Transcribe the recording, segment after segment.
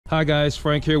Hi guys,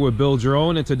 Frank here with Build Your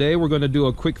Own, and today we're going to do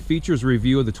a quick features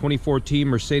review of the 2014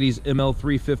 Mercedes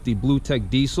ML350 BlueTEC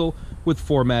diesel with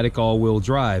 4MATIC all-wheel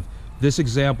drive. This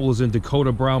example is in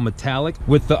Dakota Brown Metallic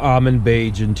with the Almond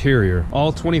Beige interior.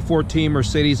 All 2014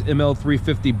 Mercedes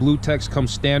ML350 BlueTECs come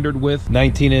standard with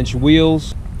 19-inch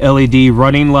wheels, LED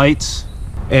running lights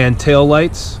and tail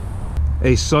lights,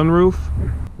 a sunroof,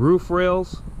 roof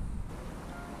rails,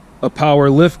 a power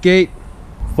liftgate,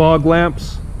 fog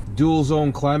lamps, dual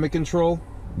zone climate control,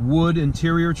 wood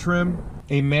interior trim,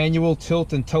 a manual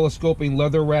tilt and telescoping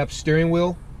leather wrapped steering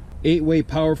wheel, 8-way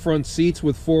power front seats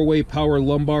with 4-way power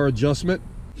lumbar adjustment,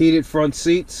 heated front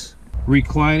seats,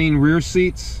 reclining rear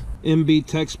seats,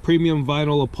 MB-Tex premium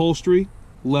vinyl upholstery,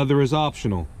 leather is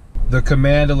optional. The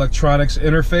Command electronics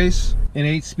interface, an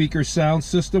 8-speaker sound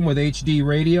system with HD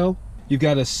radio. You've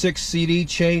got a 6 CD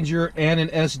changer and an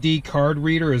SD card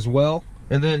reader as well.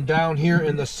 And then down here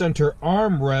in the center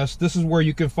armrest, this is where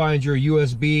you can find your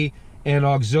USB and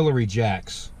auxiliary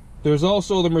jacks. There's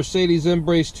also the Mercedes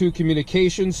Embrace 2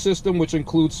 communication system, which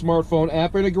includes smartphone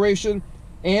app integration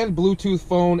and Bluetooth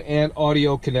phone and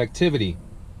audio connectivity.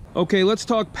 Okay, let's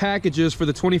talk packages for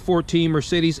the 2014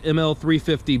 Mercedes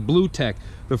ML350 BlueTEC.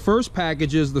 The first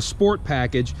package is the Sport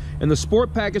package, and the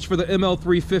Sport package for the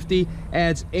ML350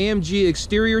 adds AMG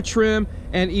exterior trim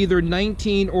and either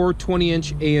 19 or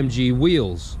 20-inch AMG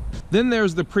wheels. Then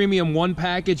there's the Premium 1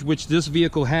 package, which this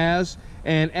vehicle has,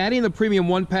 and adding the Premium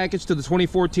 1 package to the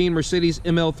 2014 Mercedes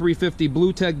ML350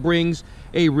 BlueTEC brings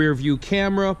a rear view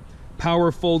camera,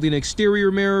 power folding exterior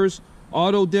mirrors,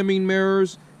 auto dimming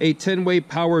mirrors, a 10-way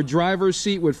power driver's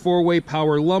seat with 4-way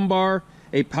power lumbar,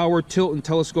 a power tilt and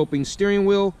telescoping steering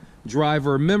wheel,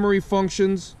 driver memory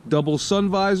functions, double sun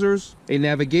visors, a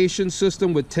navigation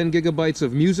system with 10 gigabytes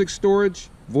of music storage,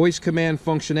 voice command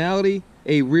functionality,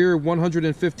 a rear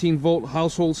 115-volt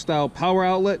household style power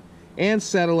outlet, and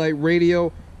satellite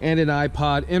radio and an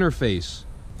iPod interface.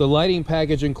 The lighting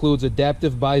package includes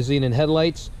adaptive bi-xenon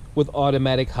headlights with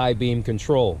automatic high beam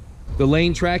control. The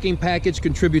lane tracking package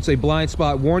contributes a blind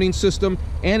spot warning system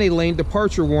and a lane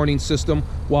departure warning system,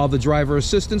 while the driver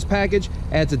assistance package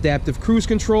adds adaptive cruise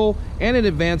control and an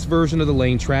advanced version of the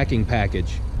lane tracking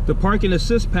package. The parking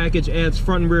assist package adds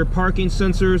front and rear parking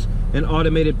sensors, an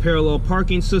automated parallel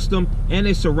parking system, and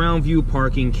a surround view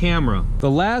parking camera. The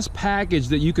last package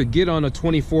that you could get on a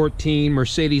 2014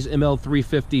 Mercedes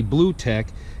ML350 BlueTEC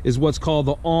is what's called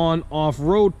the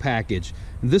on-off-road package.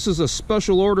 This is a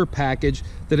special order package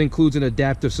that includes an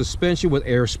adaptive suspension with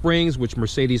air springs, which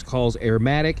Mercedes calls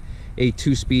Airmatic, a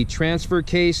 2-speed transfer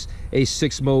case, a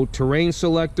 6-mode terrain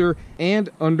selector, and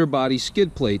underbody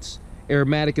skid plates.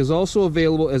 Airmatic is also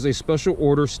available as a special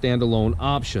order standalone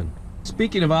option.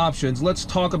 Speaking of options, let's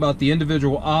talk about the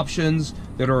individual options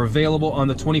that are available on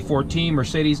the 2014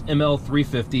 Mercedes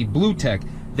ML350 BlueTEC.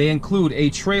 They include a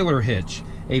trailer hitch,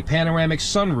 a panoramic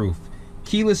sunroof,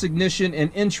 keyless ignition and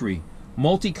entry,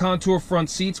 multi-contour front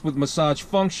seats with massage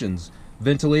functions,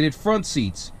 ventilated front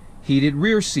seats, heated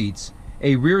rear seats,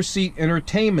 a rear seat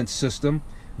entertainment system,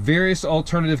 various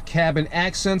alternative cabin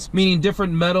accents, meaning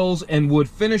different metals and wood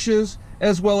finishes,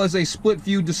 as well as a split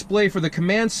view display for the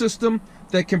command system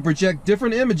that can project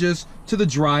different images to the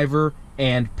driver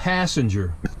and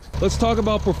passenger. Let's talk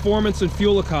about performance and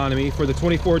fuel economy for the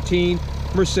 2014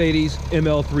 Mercedes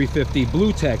ML350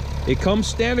 BlueTEC. It comes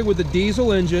standard with a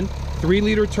diesel engine,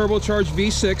 3-liter turbocharged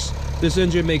V6. This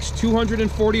engine makes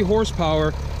 240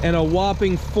 horsepower and a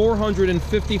whopping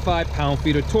 455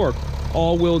 pound-feet of torque.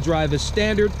 All-wheel drive is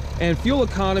standard, and fuel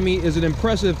economy is an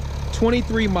impressive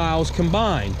 23 miles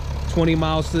combined. 20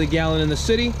 miles to the gallon in the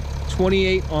city,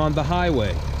 28 on the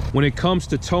highway. When it comes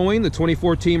to towing, the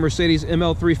 2014 Mercedes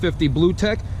ML350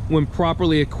 BlueTEC, when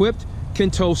properly equipped, can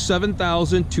tow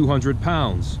 7,200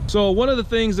 pounds. So one of the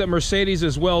things that Mercedes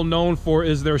is well known for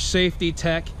is their safety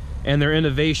tech and their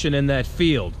innovation in that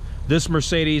field. This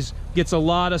Mercedes gets a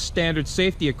lot of standard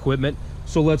safety equipment,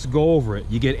 so let's go over it.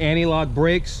 You get anti-lock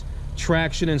brakes,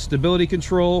 traction and stability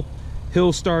control,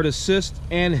 hill start assist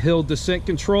and hill descent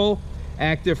control,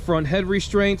 active front head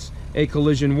restraints, a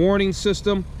collision warning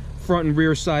system, front and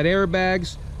rear side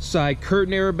airbags, side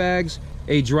curtain airbags,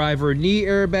 a driver knee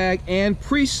airbag, and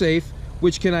pre-safe,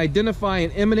 which can identify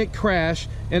an imminent crash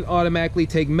and automatically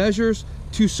take measures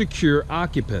to secure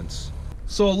occupants.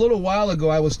 So a little while ago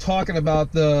I was talking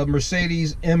about the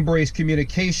Mercedes Embrace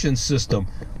communication system.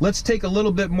 Let's take a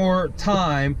little bit more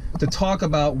time to talk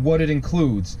about what it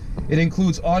includes. It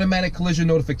includes automatic collision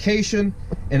notification,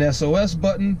 an SOS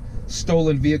button,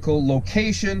 stolen vehicle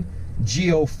location,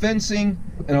 geo-fencing,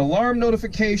 an alarm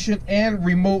notification, and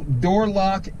remote door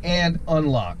lock and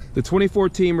unlock. The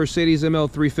 2014 Mercedes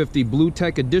ML350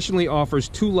 BlueTEC additionally offers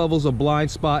 2 levels of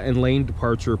blind spot and lane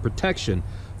departure protection.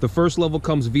 The first level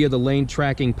comes via the lane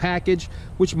tracking package,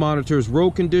 which monitors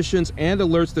road conditions and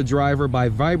alerts the driver by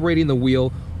vibrating the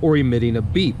wheel or emitting a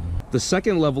beep. The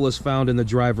second level is found in the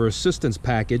driver assistance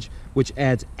package, which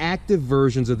adds active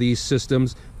versions of these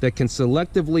systems that can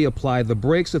selectively apply the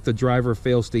brakes if the driver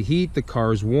fails to heed the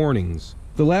car's warnings.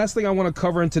 The last thing I want to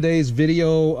cover in today's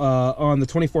video on the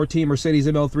 2014 Mercedes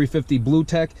ML350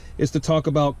 BlueTEC is to talk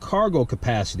about cargo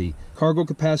capacity. Cargo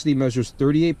capacity measures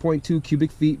 38.2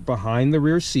 cubic feet behind the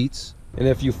rear seats. And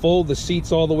if you fold the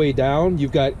seats all the way down,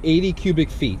 you've got 80 cubic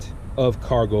feet of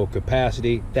cargo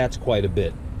capacity. That's quite a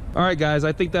bit. All right, guys,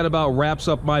 I think that about wraps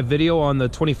up my video on the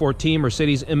 2014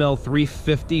 Mercedes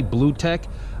ML350 BlueTEC.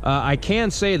 I can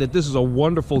say that this is a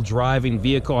wonderful driving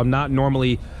vehicle.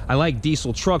 I like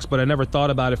diesel trucks, but I never thought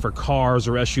about it for cars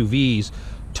or SUVs.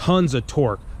 Tons of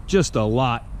torque, just a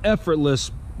lot.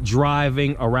 Effortless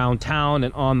driving around town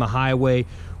and on the highway.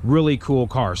 Really cool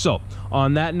car. So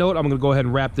on that note, I'm going to go ahead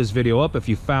and wrap this video up. If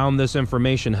you found this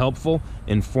information helpful,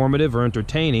 informative, or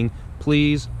entertaining,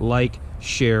 please like,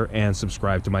 share, and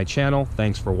subscribe to my channel.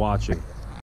 Thanks for watching.